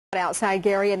Outside,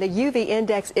 Gary, and the UV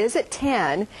index is at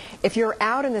 10. If you're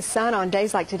out in the sun on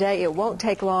days like today, it won't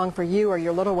take long for you or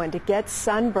your little one to get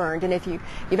sunburned. And if you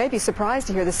may be surprised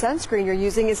to hear the sunscreen you're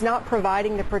using is not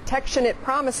providing the protection it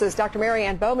promises. Dr. Mary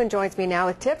Ann Bowman joins me now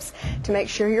with tips to make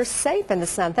sure you're safe in the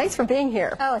sun. Thanks for being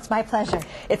here. Oh, it's my pleasure.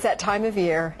 It's that time of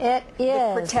year. It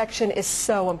is. The protection is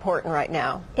so important right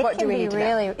now. What do we need to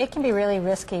know? It can be really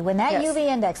risky. When that UV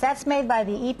index, that's made by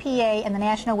the EPA and the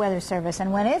National Weather Service,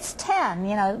 and when it's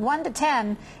 10, 1 to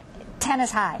 10, 10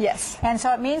 is high. Yes. And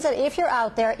so it means that if you're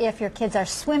out there, if your kids are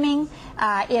swimming,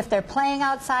 if they're playing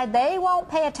outside, they won't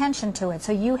pay attention to it.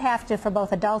 So you have to, for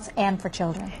both adults and for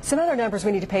children. Some other numbers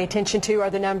we need to pay attention to are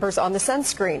the numbers on the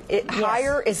sunscreen.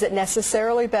 Higher, is it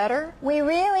necessarily better? We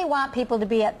really want people to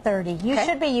be at 30. You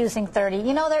should be using 30.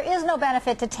 There is no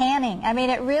benefit to tanning. I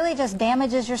mean, it really just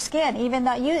damages your skin, even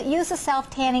though you use the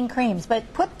self-tanning creams.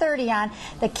 But put 30 on.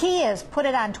 The key is put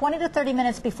it on 20 to 30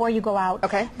 minutes before you go out.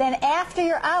 Okay. Then after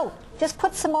you're out, just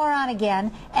put some more on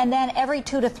again, and then every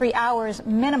 2 to 3 hours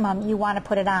minimum you want to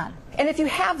put it on. And if you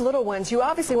have little ones, you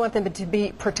obviously want them to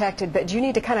be protected, but do you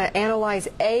need to kind of analyze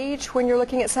age when you're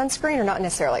looking at sunscreen, or not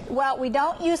necessarily? Well, we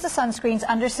don't use the sunscreens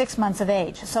under 6 months of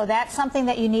age, so that's something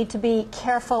that you need to be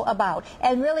careful about.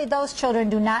 And really, those children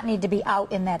do not need to be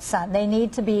out in that sun. They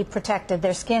need to be protected.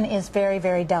 Their skin is very,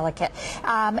 very delicate.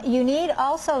 You need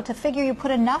also to figure you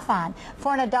put enough on.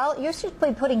 For an adult, you're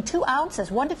supposed putting 2 ounces,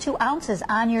 1 to 2 ounces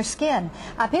on your skin.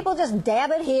 People just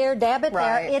dab it here, dab it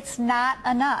there. It's not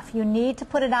enough. You need to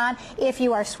put it on. If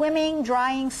you are swimming,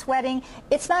 drying, sweating,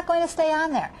 it's not going to stay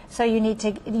on there. So you need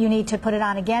to put it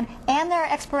on again. And there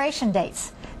are expiration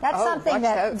dates. That's something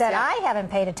that I haven't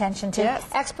paid attention to. Yes.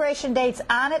 Expiration dates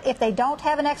on it. If they don't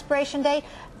have an expiration date,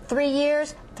 3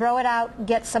 years, throw it out,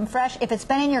 get some fresh. If it's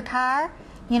been in your car,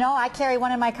 I carry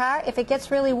one in my car. If it gets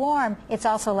really warm, it's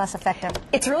also less effective.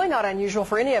 It's really not unusual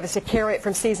for any of us to carry it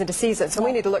from season to season, so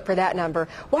we need to look for that number.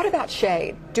 What about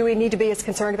shade? Do we need to be as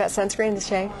concerned about sunscreen in the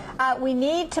shade? We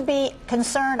need to be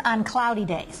concerned on cloudy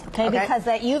days, because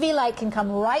that UV light can come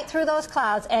right through those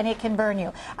clouds and it can burn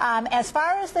you. As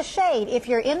far as the shade, if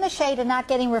you're in the shade and not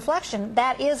getting reflection,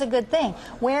 that is a good thing.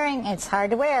 It's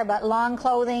hard to wear, but long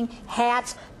clothing,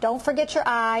 hats, don't forget your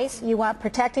eyes. You want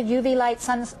protected UV light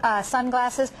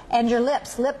sunglasses. And your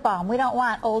lips, lip balm. We don't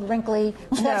want old wrinkly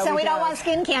lips, and we don't want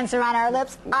skin cancer on our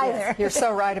lips either. Yes, you're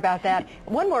so right about that.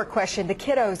 One more question. The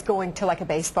kiddos going to like a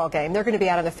baseball game, they're going to be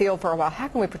out in the field for a while. How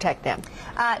can we protect them?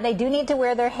 They do need to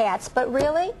wear their hats, but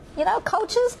really,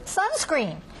 coaches,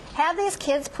 sunscreen. Have these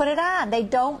kids put it on. They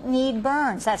don't need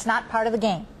burns. That's not part of the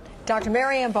game. Dr.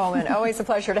 Mary Ann Bowman, always a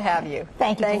pleasure to have you.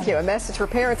 Thank you. Thank you. A message for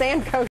parents and coaches.